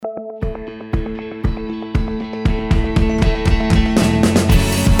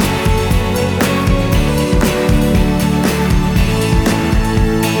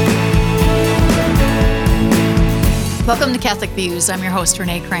Welcome to Catholic Views. I'm your host,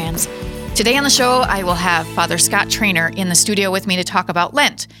 Renee Kranz. Today on the show, I will have Father Scott Trainer in the studio with me to talk about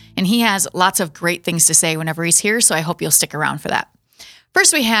Lent. And he has lots of great things to say whenever he's here, so I hope you'll stick around for that.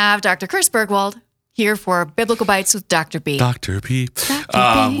 First, we have Dr. Chris Bergwald here for Biblical Bites with Dr. B. Dr. B.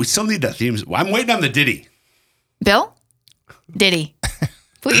 We still need that theme. I'm waiting on the ditty. Bill? Ditty.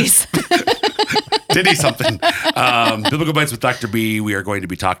 Please. Ditty something. Biblical Bites with Dr. B. We are going to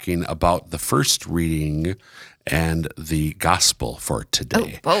be talking about the first reading and the gospel for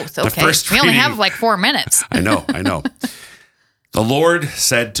today. Oh, both. Okay. We only have like 4 minutes. I know. The Lord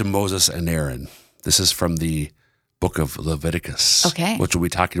said to Moses and Aaron, this is from the book of Leviticus, which we'll be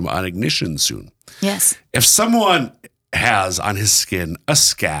talking about on Ignition soon. Yes. If someone has on his skin a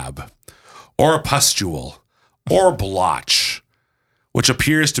scab or a pustule or blotch, which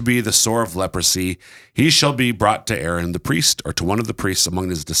appears to be the sore of leprosy, he shall be brought to Aaron the priest, or to one of the priests among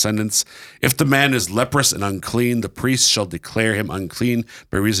his descendants. If the man is leprous and unclean, the priest shall declare him unclean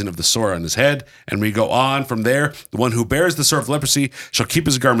by reason of the sore on his head. And we go on from there. The one who bears the sore of leprosy shall keep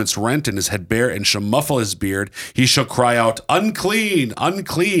his garments rent and his head bare, and shall muffle his beard. He shall cry out, unclean,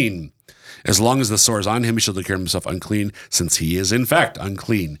 unclean. As long as the sore is on him, he shall declare himself unclean, since he is in fact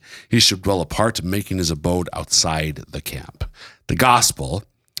unclean. He shall dwell apart, making his abode outside the camp. The gospel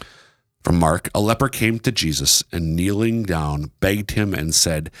from Mark: a leper came to Jesus and, kneeling down, begged him and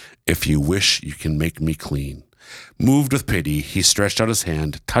said, if you wish, you can make me clean. Moved with pity, he stretched out his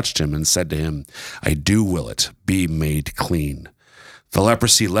hand, touched him, and said to him, I do will it, be made clean. The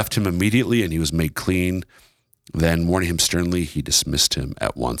leprosy left him immediately, and he was made clean. Then, warning him sternly, he dismissed him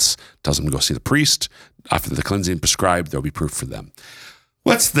at once. Tells him to go see the priest. After the cleansing prescribed, there will be proof for them.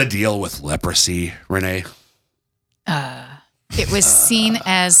 What's the deal with leprosy, Renee? It was seen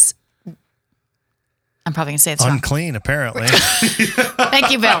as, I'm probably going to say it's unclean, apparently.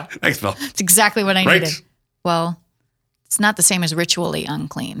 Thank you, Bill. Thanks, Bill. It's exactly what I needed. Well, it's not the same as ritually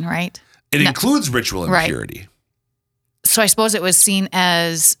unclean, right? It includes ritual impurity. Right. So I suppose it was seen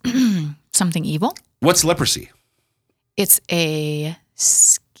as something evil. What's leprosy? It's a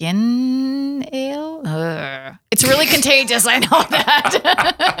skin ail. It's really contagious. I know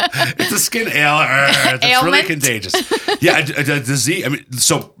that. It's a skin ail. It's really contagious. Yeah, a disease. I mean,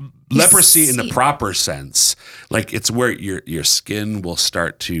 so leprosy in the proper sense, like it's where your skin will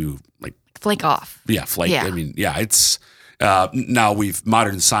start to like flake off. Yeah, flake. Yeah. I mean, yeah, it's. Now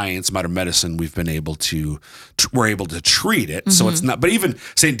modern science, modern medicine, we've been able to, we're able to treat it. Mm-hmm. So it's not, but even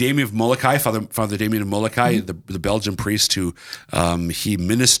St. Damien of Molokai, Father Damien of Molokai, the Belgian priest who, he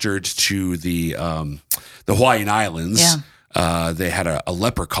ministered to the Hawaiian Islands. Yeah. They had a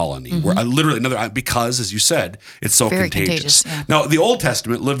leper colony where literally because, as you said, it's so very contagious. Yeah. Now, the Old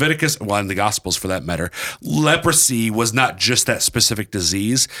Testament, Leviticus, and the Gospels for that matter, leprosy was not just that specific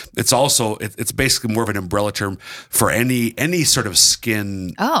disease. It's also, it's basically more of an umbrella term for any sort of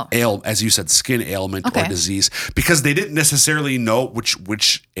skin as you said, skin ailment or disease, because they didn't necessarily know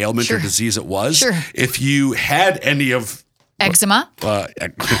which ailment or disease it was. Sure. If you had any of eczema,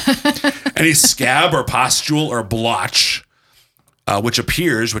 any scab or pustule or blotch, which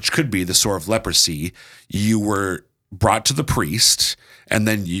could be the sore of leprosy, you were brought to the priest, and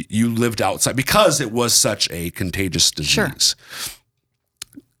then you lived outside because it was such a contagious disease.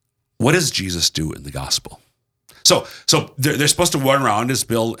 Sure. What does Jesus do in the gospel? So they're supposed to run around, as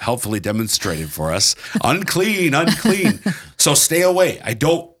Bill helpfully demonstrated for us, unclean. So stay away. I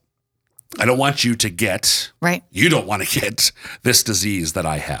don't want you to get, you don't want to get this disease that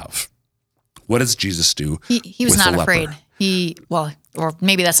I have. What does Jesus do? He was not afraid. Or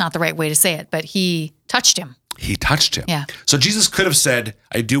maybe that's not the right way to say it, but he touched him. He touched him. Yeah. So Jesus could have said,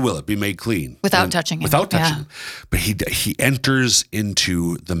 I do will it, be made clean. Without touching him. But he enters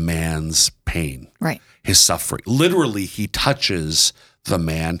into the man's pain. Right. His suffering. Literally, he touches the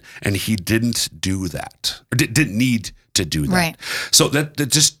man, and he didn't do that. Or didn't need to do that. Right. So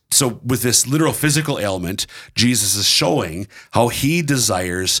with this literal physical ailment, Jesus is showing how he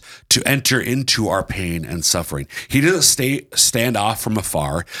desires to enter into our pain and suffering. He doesn't stand off from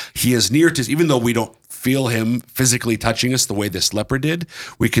afar. He is near to us, even though we don't feel him physically touching us the way this leper did.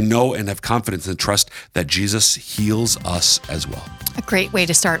 We can know and have confidence and trust that Jesus heals us as well. A great way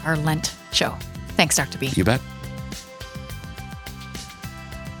to start our Lent show. Thanks, Dr. B. You bet.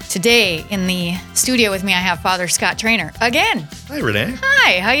 Today in the studio with me, I have Father Scott Trainer again. Hi, Renee.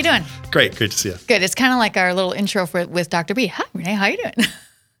 Hi, how you doing? Great to see you. Good. It's kind of like our little intro with Dr. B. Hi, Renee, how you doing?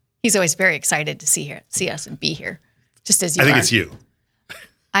 He's always very excited to see us and be here, just as you are. I think it's you.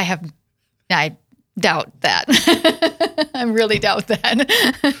 I doubt that. I really doubt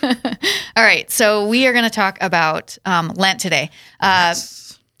that. All right, so we are going to talk about Lent today.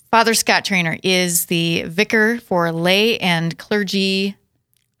 Father Scott Trainer is the vicar for lay and clergy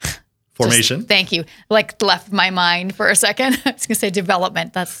Formation. Thank you. Like left my mind for a second. I was going to say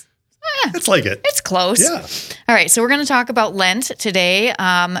development. It's like it. It's close. Yeah. All right. So we're going to talk about Lent today.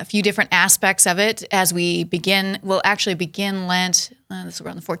 A few different aspects of it as we begin. We'll actually begin Lent. This is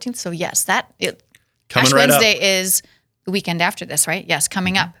around the 14th. So yes, Coming Ash right Wednesday up. is the weekend after this, right? Yes,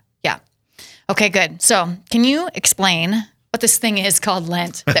 coming up. Yeah. Okay, good. So can you explain what this thing is called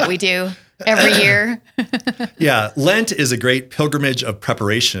Lent that we do every year? Yeah. Lent is a great pilgrimage of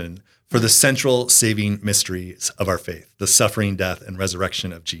preparation for the central saving mysteries of our faith, the suffering, death, and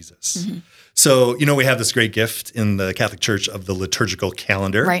resurrection of Jesus. Mm-hmm. So, we have this great gift in the Catholic Church of the liturgical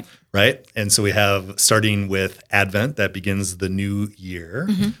calendar, right? And so we have, starting with Advent, that begins the new year,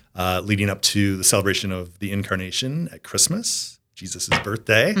 leading up to the celebration of the Incarnation at Christmas, Jesus'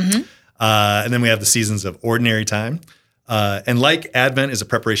 birthday. And then we have the seasons of ordinary time. And like Advent is a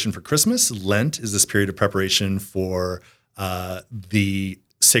preparation for Christmas, Lent is this period of preparation for the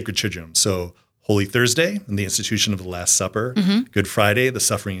Sacred Triduum. So Holy Thursday and the institution of the Last Supper, Good Friday, the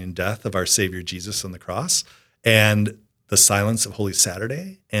suffering and death of our Savior Jesus on the cross, and the silence of Holy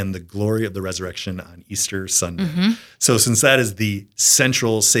Saturday and the glory of the resurrection on Easter Sunday. So since that is the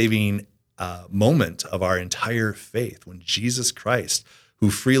central saving moment of our entire faith, when Jesus Christ,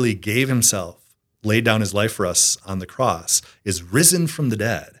 who freely gave himself, laid down his life for us on the cross, is risen from the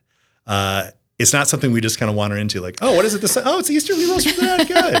dead, it's not something we just kind of wander into like, oh, what is it? It's Easter, we rose from the dead,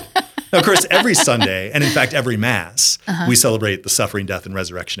 good. Now, of course, every Sunday, and in fact, every Mass, we celebrate the suffering, death, and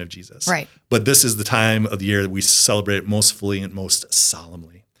resurrection of Jesus. Right. But this is the time of the year that we celebrate it most fully and most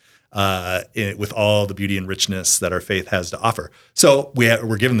solemnly, with all the beauty and richness that our faith has to offer. So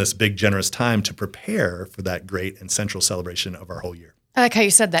we're given this big, generous time to prepare for that great and central celebration of our whole year. I like how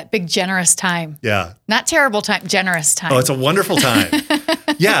you said that. Big, generous time. Yeah. Not terrible time, generous time. Oh, it's a wonderful time.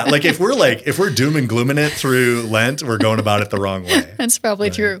 Yeah. Like if we're doom and glooming it through Lent, we're going about it the wrong way. That's probably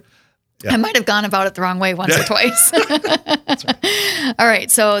true. Yeah. I might have gone about it the wrong way once or twice. That's right. All right.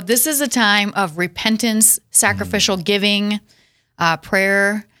 So this is a time of repentance, sacrificial giving,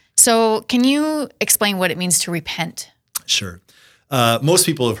 prayer. So can you explain what it means to repent? Sure. Most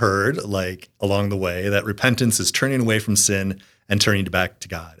people have heard, like along the way, that repentance is turning away from sin and turning back to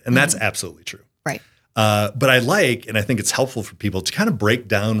God. And that's absolutely true. Right. But I think it's helpful for people to kind of break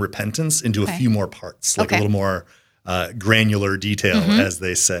down repentance into a few more parts, like a little more granular detail, as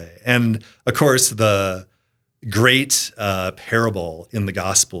they say. And of course, the great parable in the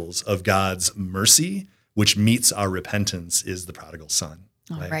Gospels of God's mercy, which meets our repentance, is the prodigal son.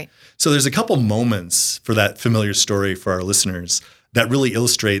 Right. So there's a couple moments for that familiar story for our listeners that really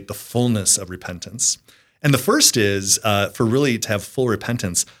illustrate the fullness of repentance. And the first is, for really to have full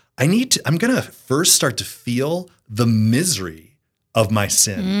repentance, I'm going to first start to feel the misery of my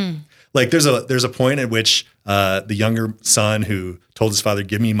sin. Like there's a point at which the younger son who told his father,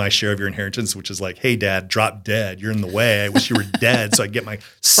 give me my share of your inheritance, which is like, hey, Dad, drop dead. You're in the way. I wish you were dead so I can get my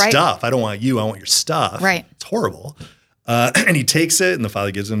stuff. I don't want you. I want your stuff. Right. It's horrible. And he takes it and the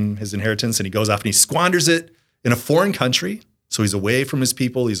father gives him his inheritance and he goes off and he squanders it in a foreign country. So he's away from his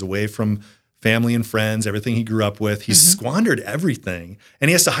people. He's away from family and friends, everything he grew up with. He's squandered everything and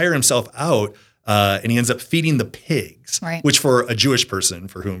he has to hire himself out. And he ends up feeding the pigs, which for a Jewish person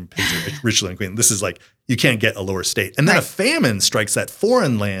for whom pigs are ritually unclean, this is like, you can't get a lower state. And then a famine strikes that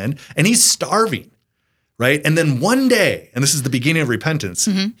foreign land and he's starving, right? And then one day, and this is the beginning of repentance,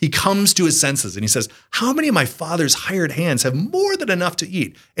 he comes to his senses and he says, how many of my father's hired hands have more than enough to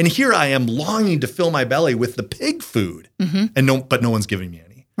eat? And here I am longing to fill my belly with the pig food, but no one's giving me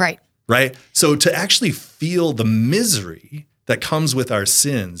any. Right? So to actually feel the misery that comes with our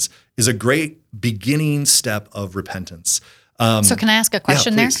sins is a great beginning step of repentance. So can I ask a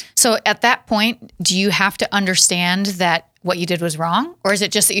question there? Please. So at that point, do you have to understand that what you did was wrong? Or is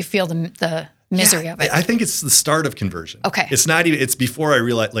it just that you feel the misery of it? I think it's the start of conversion. Okay. It's not even, it's before I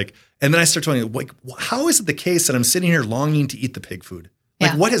realize, and then I start wondering, how is it the case that I'm sitting here longing to eat the pig food?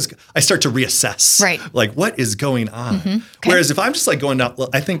 I start to reassess. Right. Like, what is going on? Okay. Whereas if I'm just like going down,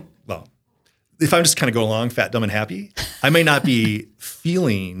 if I'm just kind of going along fat, dumb, and happy, I may not be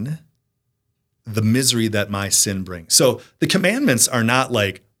feeling the misery that my sin brings. So the commandments are not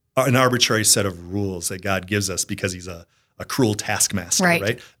like an arbitrary set of rules that God gives us because he's a cruel taskmaster,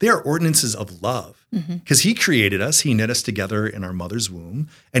 right? They are ordinances of love because he created us. He knit us together in our mother's womb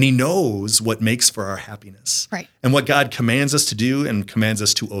and he knows what makes for our happiness. Right. And what God commands us to do and commands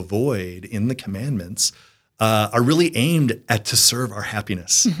us to avoid in the commandments are really aimed at to serve our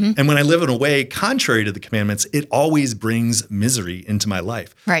happiness. And when I live in a way contrary to the commandments, it always brings misery into my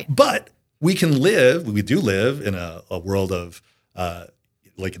life. Right. But we do live in a world of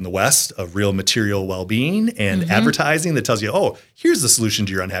like in the West, of real material well-being and advertising that tells you, oh, here's the solution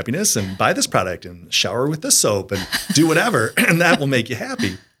to your unhappiness, and buy this product and shower with this soap and do whatever, and that will make you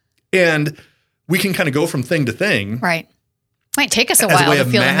happy. And we can kind of go from thing to thing. Right. Might take us a while to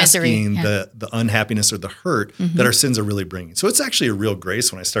feel the misery. The unhappiness or the hurt that our sins are really bringing. So it's actually a real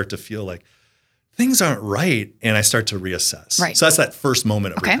grace when I start to feel like things aren't right and I start to reassess. Right. So that's that first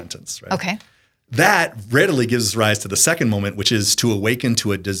moment of repentance, right? Okay. That readily gives rise to the second moment, which is to awaken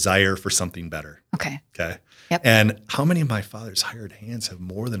to a desire for something better. Okay. Okay. Yep. And how many of my father's hired hands have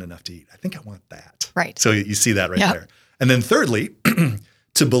more than enough to eat? I think I want that. Right. So you see that right there. And then thirdly,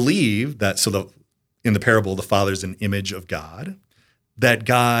 to believe that, in the parable, the Father's an image of God, that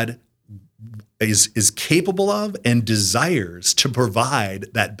God is capable of and desires to provide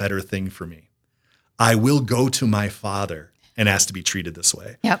that better thing for me. I will go to my Father and ask to be treated this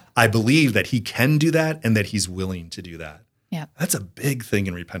way. Yep. I believe that he can do that and that he's willing to do that. Yep. That's a big thing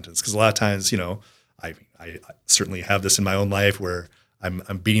in repentance, because a lot of times, I certainly have this in my own life where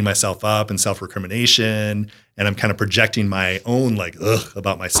I'm beating myself up and self-recrimination, and I'm kind of projecting my own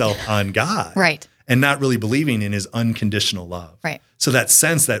about myself on God. Right. And not really believing in his unconditional love. Right. So that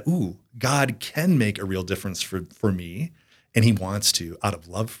sense that, God can make a real difference for me, and he wants to out of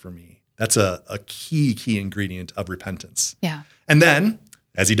love for me. That's a key ingredient of repentance. Yeah. And then,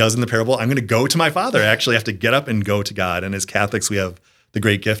 as he does in the parable, I'm going to go to my Father. I actually have to get up and go to God. And as Catholics, we have the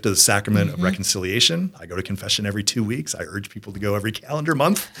great gift of the sacrament of reconciliation. I go to confession every 2 weeks. I urge people to go every calendar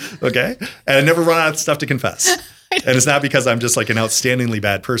month, okay? And I never run out of stuff to confess. And it's not because I'm just like an outstandingly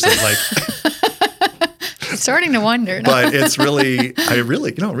bad person. Starting to wonder. But it's really,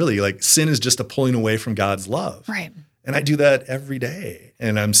 sin is just a pulling away from God's love. Right. And I do that every day.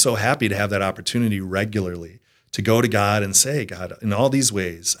 And I'm so happy to have that opportunity regularly to go to God and say, God, in all these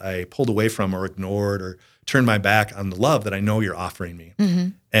ways, I pulled away from or ignored or turned my back on the love that I know you're offering me,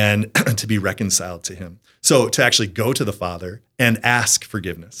 and to be reconciled to him. So to actually go to the Father and ask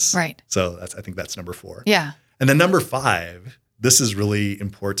forgiveness. Right. So I think that's number 4. Yeah. And then number 5, this is really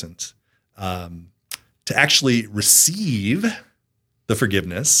important, to actually receive the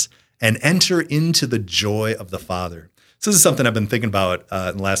forgiveness and enter into the joy of the Father. So this is something I've been thinking about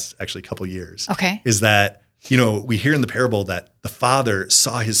in the last actually couple of years. Okay. Is that, we hear in the parable that the Father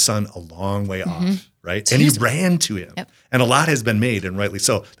saw his Son a long way off, right? And he ran to him. Yep. And a lot has been made, and rightly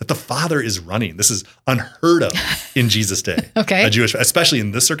so, that the Father is running. This is unheard of in Jesus' day. Okay. Especially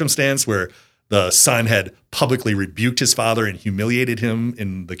in this circumstance where the Son had publicly rebuked his Father and humiliated him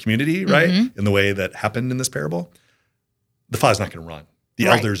in the community, right? In the way that happened in this parable. The Father's not going to run. The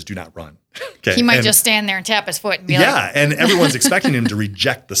elders do not run. Okay. He might just stand there and tap his foot and be like, and everyone's expecting him to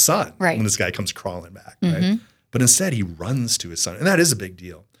reject the Son when this guy comes crawling back, right? But instead he runs to his Son, and that is a big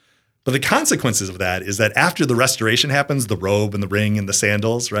deal. But the consequences of that is that after the restoration happens, the robe and the ring and the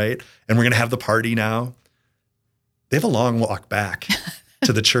sandals, right? And we're going to have the party now. They have a long walk back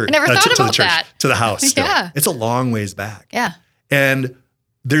to the church. I never thought about that. To the house still. Yeah. It's a long ways back. Yeah. And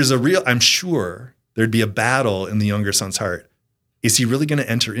I'm sure there'd be a battle in the younger son's heart. Is he really going to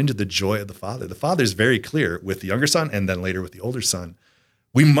enter into the joy of the Father? The Father is very clear with the younger son and then later with the older son.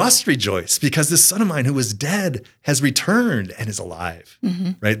 We must rejoice because this son of mine who was dead has returned and is alive,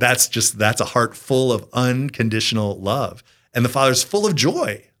 right? That's a heart full of unconditional love. And the Father's full of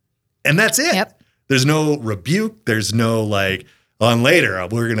joy. And that's it. Yep. There's no rebuke. There's no and later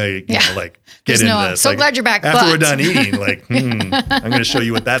we're going to, get into this. So glad you're back. After we're done eating, I'm going to show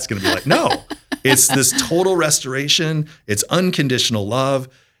you what that's going to be like. No. It's this total restoration. It's unconditional love.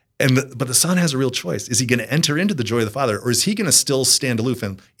 But the Son has a real choice. Is he going to enter into the joy of the Father, or is he going to still stand aloof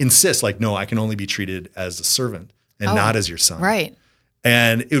and insist no, I can only be treated as a servant and not as your son? Right.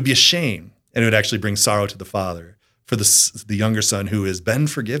 And it would be a shame, and it would actually bring sorrow to the Father for the younger son who has been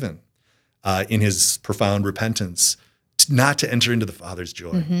forgiven in his profound repentance, not to enter into the Father's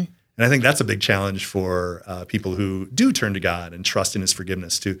joy. And I think that's a big challenge for people who do turn to God and trust in his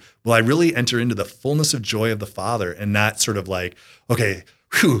forgiveness too. Will I really enter into the fullness of joy of the Father and not sort of okay,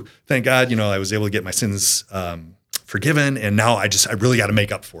 whew, thank God, I was able to get my sins forgiven, and now I really got to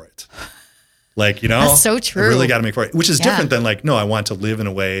make up for it. That's so true. I really got to make for it, which is different than no, I want to live in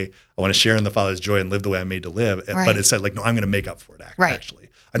a way, I want to share in the Father's joy and live the way I'm made to live. Right. But it said no, I'm going to make up for it actually.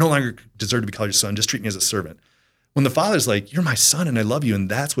 I no longer deserve to be called your son, just treat me as a servant. When the Father's you're my son and I love you and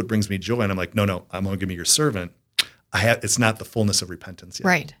that's what brings me joy. And I'm no, I'm going to be your servant. It's not the fullness of repentance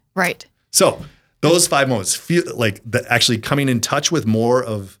yet. Right. So those 5 moments feel actually coming in touch with more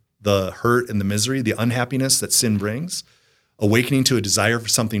of the hurt and the misery, the unhappiness that sin brings, awakening to a desire for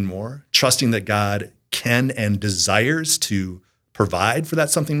something more, trusting that God can and desires to provide for that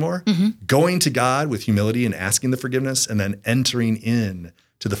something more, going to God with humility and asking the forgiveness, and then entering in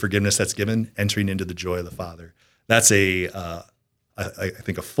to the forgiveness that's given, entering into the joy of the Father. That's I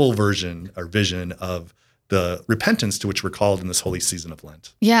think a full version or vision of the repentance to which we're called in this holy season of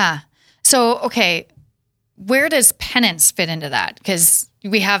Lent. Yeah. So, okay, where does penance fit into that? Because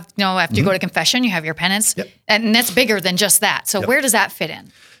we have, after you go to confession, you have your penance, and that's bigger than just that. So where does that fit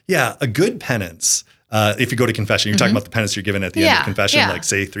in? Yeah, a good penance, if you go to confession, you're talking about the penance you're given at the end of confession, like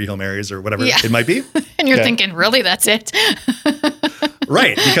say 3 Hail Marys or whatever it might be. And you're thinking, really, that's it?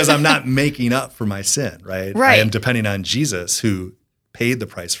 Right, because I'm not making up for my sin, right? Right. I am depending on Jesus who paid the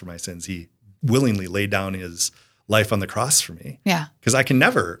price for my sins. He willingly laid down his life on the cross for me. Yeah. Because I can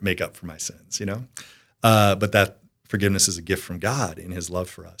never make up for my sins, But that forgiveness is a gift from God in his love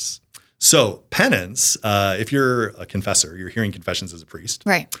for us. So penance, if you're a confessor, you're hearing confessions as a priest.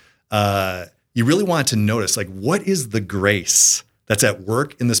 Right. You really want to notice, what is the grace that's at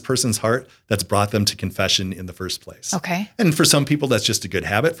work in this person's heart that's brought them to confession in the first place? Okay. And for some people, that's just a good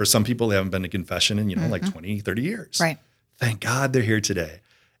habit. For some people, they haven't been to confession in, 20, 30 years. Right. Thank God they're here today.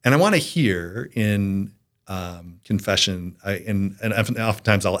 And I want to hear in confession, and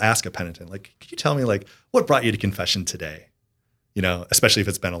oftentimes I'll ask a penitent, can you tell me, what brought you to confession today? Especially if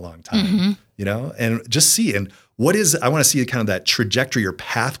it's been a long time, and just see. And I want to see kind of that trajectory or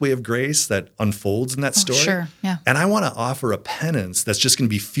pathway of grace that unfolds in that story. Sure, yeah. And I want to offer a penance that's just going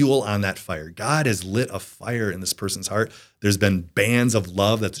to be fuel on that fire. God has lit a fire in this person's heart. There's been bands of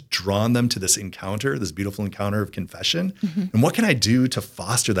love that's drawn them to this encounter, this beautiful encounter of confession. And what can I do to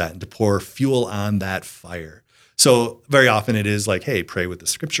foster that and to pour fuel on that fire? So very often it is hey, pray with the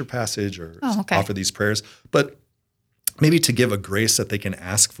scripture passage or offer these prayers. But maybe to give a grace that they can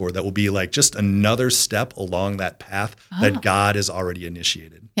ask for that will be just another step along that path that God has already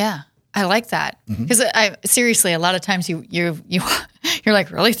initiated. Yeah, I like that. Because seriously, a lot of times you're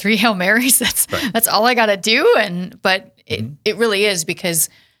like, really, 3 Hail Marys? That's all I got to do? But it really is, because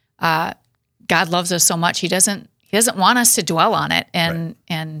God loves us so much. He doesn't want us to dwell on it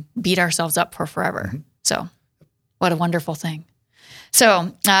and beat ourselves up for forever. So what a wonderful thing.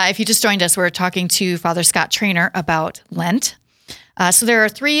 So if you just joined us, we're talking to Father Scott Trainer about Lent. So there are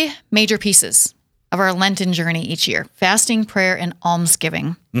 3 major pieces of our Lenten journey each year: fasting, prayer, and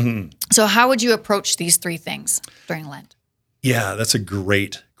almsgiving. So how would you approach these 3 things during Lent? Yeah, that's a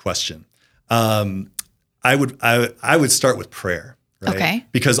great question. I would start with prayer, right? Okay.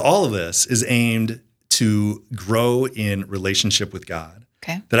 Because all of this is aimed to grow in relationship with God.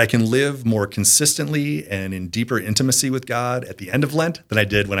 Okay. That I can live more consistently and in deeper intimacy with God at the end of Lent than I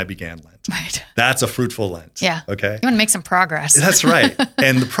did when I began Lent. Right. That's a fruitful Lent. Yeah. Okay. You want to make some progress. That's right.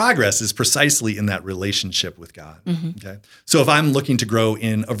 And the progress is precisely in that relationship with God. Okay. So if I'm looking to grow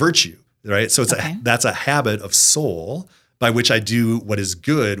in a virtue, right? So that's a habit of soul by which I do what is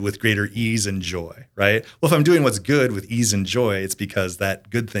good with greater ease and joy, right? Well, if I'm doing what's good with ease and joy, it's because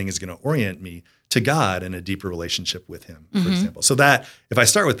that good thing is going to orient me to God and a deeper relationship with him, for example. So that, if I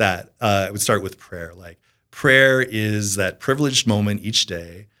start with that, I would start with prayer. Prayer is that privileged moment each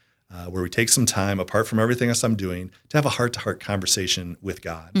day where we take some time apart from everything else I'm doing to have a heart-to-heart conversation with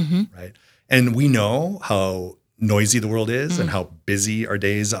God, right? And we know how noisy the world is and how busy our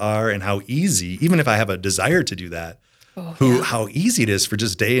days are and how easy, even if I have a desire to do that, how easy it is for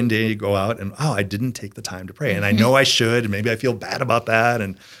just day and day go out and, I didn't take the time to pray. And I know I should, and maybe I feel bad about that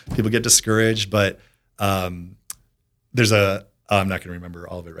and people get discouraged, but there's I'm not going to remember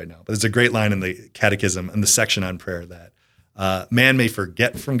all of it right now, but there's a great line in the catechism in the section on prayer that man may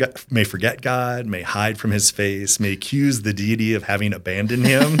forget God, may hide from his face, may accuse the deity of having abandoned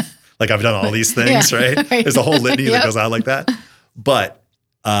him. I've done all these things, right? There's a whole litany that goes out like that. But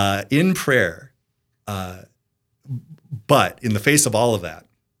in prayer, but in the face of all of that,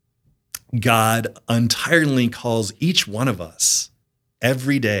 God entirely calls each one of us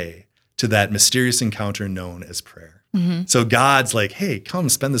every day to that mysterious encounter known as prayer. So God's like, hey, come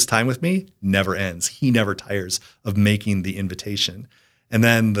spend this time with me, never ends. He never tires of making the invitation. And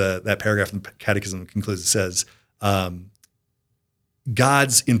then that paragraph in the catechism concludes, it says,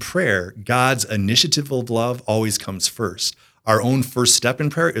 God's initiative of love always comes first. Our own first step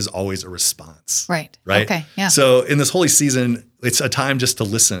in prayer is always a response. Right. Right. Okay. Yeah. So in this holy season, it's a time just to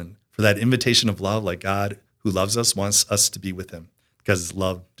listen for that invitation of love, God who loves us wants us to be with him because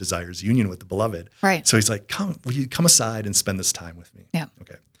love desires union with the beloved. Right. So he's like, will you come aside and spend this time with me? Yeah.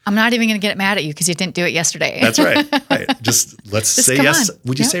 Okay. I'm not even going to get mad at you because you didn't do it yesterday. That's right. Right. Let's say yes. On.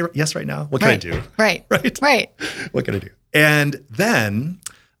 Would you say yes right now? What can I do? Right. Right. What can I do? And then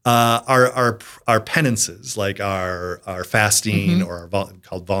our penances, like our fasting or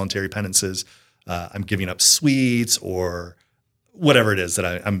called voluntary penances, I'm giving up sweets or whatever it is that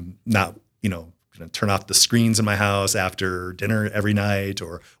I'm not, going going to turn off the screens in my house after dinner every night,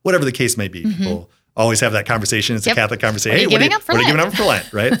 or whatever the case may be. People always have that conversation. It's a Catholic conversation. Hey, what are you giving up for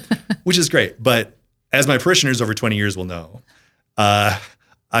Lent, right? Which is great. But as my parishioners over 20 years will know, I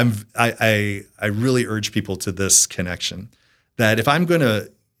really urge people to this connection, that if I'm going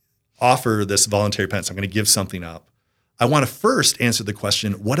to offer this voluntary penance, I'm going to give something up, I want to first answer the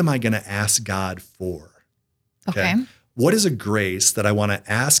question, what am I going to ask God for? Okay. What is a grace that I want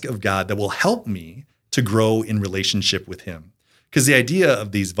to ask of God that will help me to grow in relationship with him? Because the idea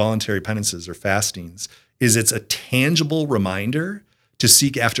of these voluntary penances or fastings is it's a tangible reminder to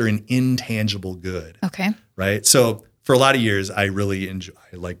seek after an intangible good. Okay. Right? So for a lot of years, I really enjoy,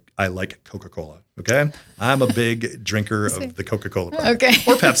 I like Coca-Cola. Okay. I'm a big drinker of the Coca-Cola product.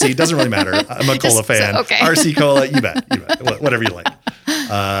 Okay. Or Pepsi. Doesn't really matter. I'm a cola fan. okay. RC Cola, you bet. Whatever you like.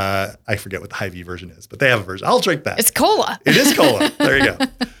 I forget what the Hy-Vee version is, but they have a version. I'll drink that. It's cola. It is cola. There you go.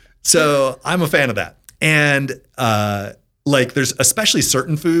 So I'm a fan of that. And there's especially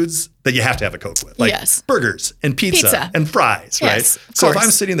certain foods that you have to have a Coke with, like burgers and pizza and fries, right? Yes, so if I'm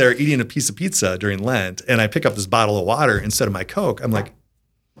sitting there eating a piece of pizza during Lent and I pick up this bottle of water instead of my Coke, I'm like,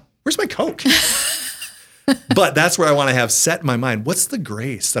 where's my Coke? But that's where I want to have set in my mind, what's the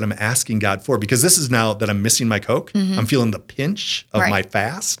grace that I'm asking God for? Because this is now that I'm missing my Coke. I'm feeling the pinch of my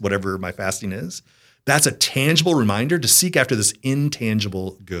fast, whatever my fasting is. That's a tangible reminder to seek after this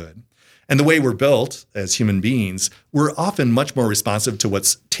intangible good. And the way we're built as human beings, we're often much more responsive to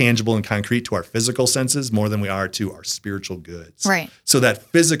what's tangible and concrete to our physical senses more than we are to our spiritual goods. Right. So that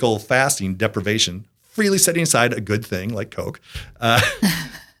physical fasting, deprivation, freely setting aside a good thing like Coke,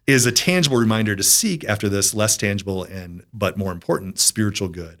 is a tangible reminder to seek after this less tangible but more important spiritual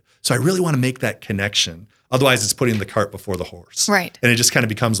good. So I really want to make that connection. Otherwise, it's putting the cart before the horse. Right. And it just kind of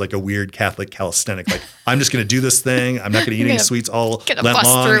becomes like a weird Catholic calisthenic. Like, I'm just going to do this thing. I'm not going to eat any sweets all Lent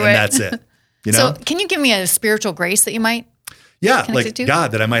long, and that's it. You know? So can you give me a spiritual grace that you might like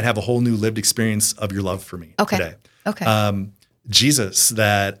God, that I might have a whole new lived experience of your love for me today. Okay. Jesus,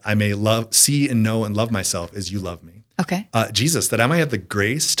 that I may see and know and love myself as you love me. Okay. Jesus, that I might have the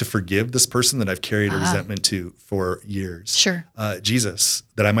grace to forgive this person that I've carried a resentment to for years. Sure. Jesus,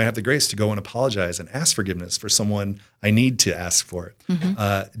 that I might have the grace to go and apologize and ask forgiveness for someone I need to ask for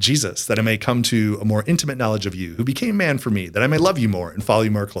it. Jesus, that I may come to a more intimate knowledge of you, who became man for me, that I may love you more and follow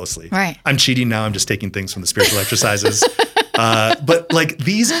you more closely. Right. I'm cheating now. I'm just taking things from the spiritual exercises. But like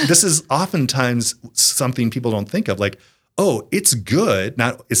this is oftentimes something people don't think of. Like, oh, it's good.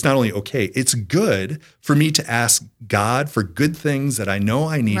 It's not only okay, it's good for me to ask God for good things that I know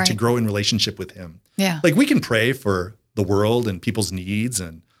I need to grow in relationship with him. Yeah. Like, we can pray for the world and people's needs,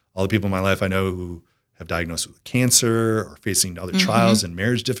 and all the people in my life I know who have diagnosed with cancer or facing other trials and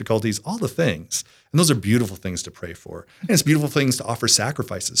marriage difficulties, all the things. And those are beautiful things to pray for. And it's beautiful things to offer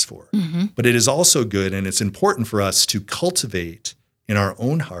sacrifices for. But it is also good, and it's important for us to cultivate in our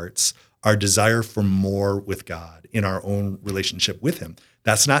own hearts our desire for more with God in our own relationship with him.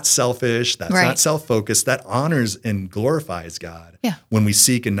 That's not selfish. That's not self-focused. That honors and glorifies God when we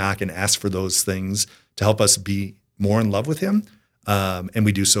seek and knock and ask for those things to help us be more in love with him. And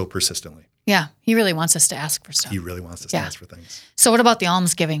we do so persistently. Yeah. He really wants us to ask for stuff. He really wants us to ask for things. So what about the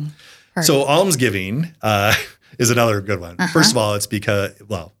almsgiving? So almsgiving is another good one. First of all, it's because,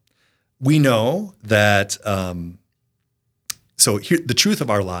 we know that, so here, the truth of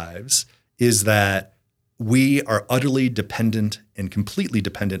our lives is that we are utterly dependent and completely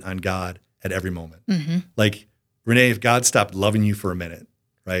dependent on God at every moment. Like, Renee, if God stopped loving you for a minute,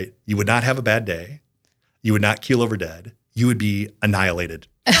 right, you would not have a bad day. You would not keel over dead. You would be annihilated.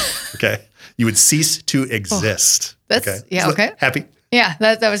 Okay. You would cease to exist. Happy? Yeah,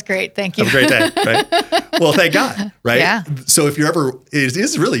 that was great. Thank you. Have a great day, right? Well, thank God, right? Yeah. So if you're ever,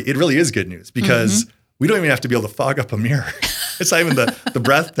 it really is good news, because we don't even have to be able to fog up a mirror. It's not even the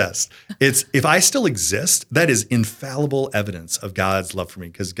breath test. It's, if I still exist, that is infallible evidence of God's love for me,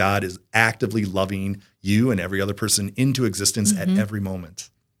 because God is actively loving you and every other person into existence at every moment.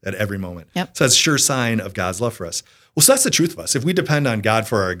 Yep. So that's a sure sign of God's love for us. Well, so that's the truth of us. If we depend on God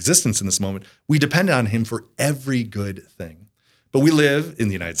for our existence in this moment, we depend on him for every good thing. But we live in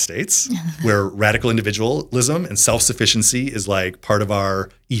the United States, where radical individualism and self-sufficiency is like part of our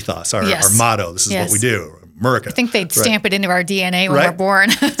ethos, our motto. This is what we do. America. I think they'd stamp it into our DNA when we're born.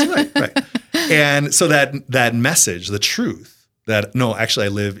 That's right. And so that message, the truth that, no, actually I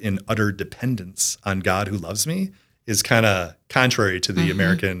live in utter dependence on God who loves me, is kind of contrary to the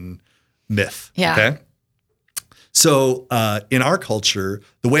American myth. Yeah. Okay. So in our culture,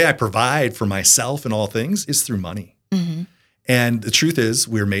 the way I provide for myself in all things is through money. And the truth is,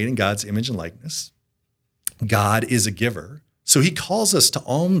 we're made in God's image and likeness. God is a giver. So he calls us to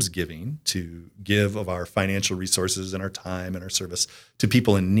almsgiving, to give of our financial resources and our time and our service to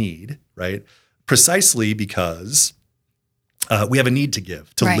people in need, right? Precisely because we have a need to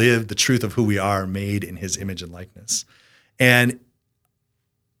give, to live the truth of who we are, made in his image and likeness. And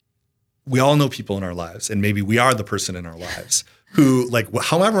we all know people in our lives, and maybe we are the person in our lives who, like,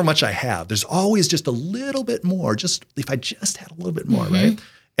 however much I have, there's always just a little bit more, just if I just had a little bit more, right?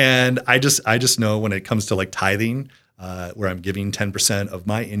 And I just know when it comes to like tithing, where I'm giving 10% of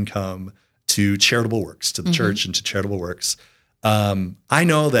my income to charitable works, to the church and to charitable works, I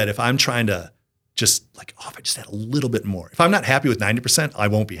know that if I'm trying to just like, if I just had a little bit more, if I'm not happy with 90%, I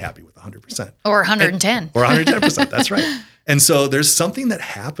won't be happy with 100%. Or 110. Or 110%, that's right. And so there's something that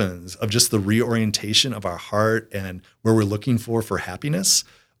happens of just the reorientation of our heart and where we're looking for happiness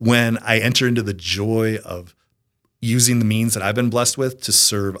when I enter into the joy of using the means that I've been blessed with to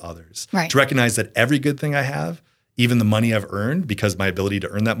serve others. Right. To recognize that every good thing I have, even the money I've earned, because my ability to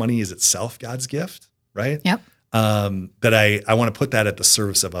earn that money is itself God's gift, right? Yep. That I want to put that at the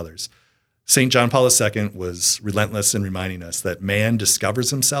service of others. St. John Paul II was relentless in reminding us that man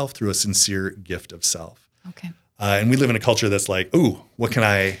discovers himself through a sincere gift of self. Okay. And we live in a culture that's like, ooh, what can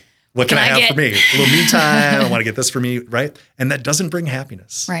I have for me? A little me time. I want to get this for me, right? And that doesn't bring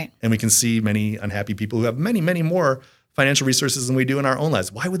happiness. Right. And we can see many unhappy people who have many, many more financial resources than we do in our own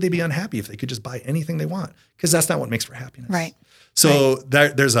lives. Why would they be unhappy if they could just buy anything they want? Because that's not what makes for happiness. Right. So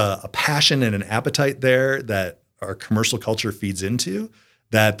there's a passion and an appetite there that our commercial culture feeds into,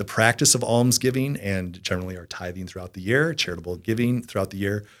 that the practice of almsgiving and generally our tithing throughout the year, charitable giving throughout the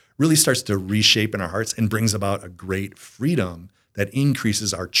year, really starts to reshape in our hearts and brings about a great freedom that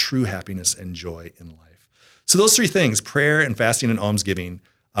increases our true happiness and joy in life. So those three things, prayer and fasting and almsgiving,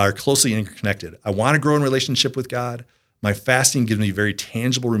 are closely interconnected. I want to grow in relationship with God. My fasting gives me very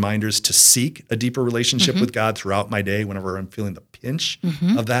tangible reminders to seek a deeper relationship with God throughout my day whenever I'm feeling the pinch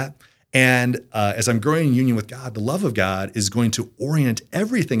of that. And as I'm growing in union with God, the love of God is going to orient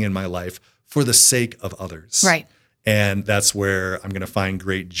everything in my life for the sake of others. Right. And that's where I'm going to find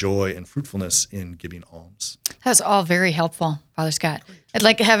great joy and fruitfulness in giving alms. That's all very helpful, Father Scott. I'd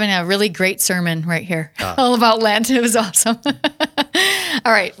like having a really great sermon right here, all about Lent. It was awesome.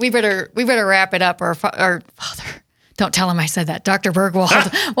 All right, we better wrap it up. Or Father, don't tell him I said that. Dr.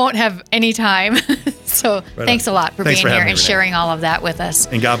 Bergwald won't have any time. So thanks a lot for being here and sharing all of that with us.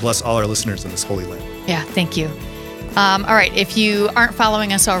 And God bless all our listeners in this holy land. Yeah, thank you. All right, if you aren't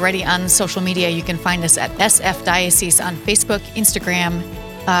following us already on social media, you can find us at SF Diocese on Facebook, Instagram,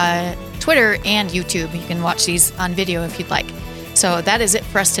 Twitter, and YouTube. You can watch these on video if you'd like. So that is it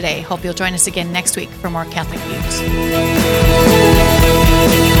for us today. Hope you'll join us again next week for more Catholic Views.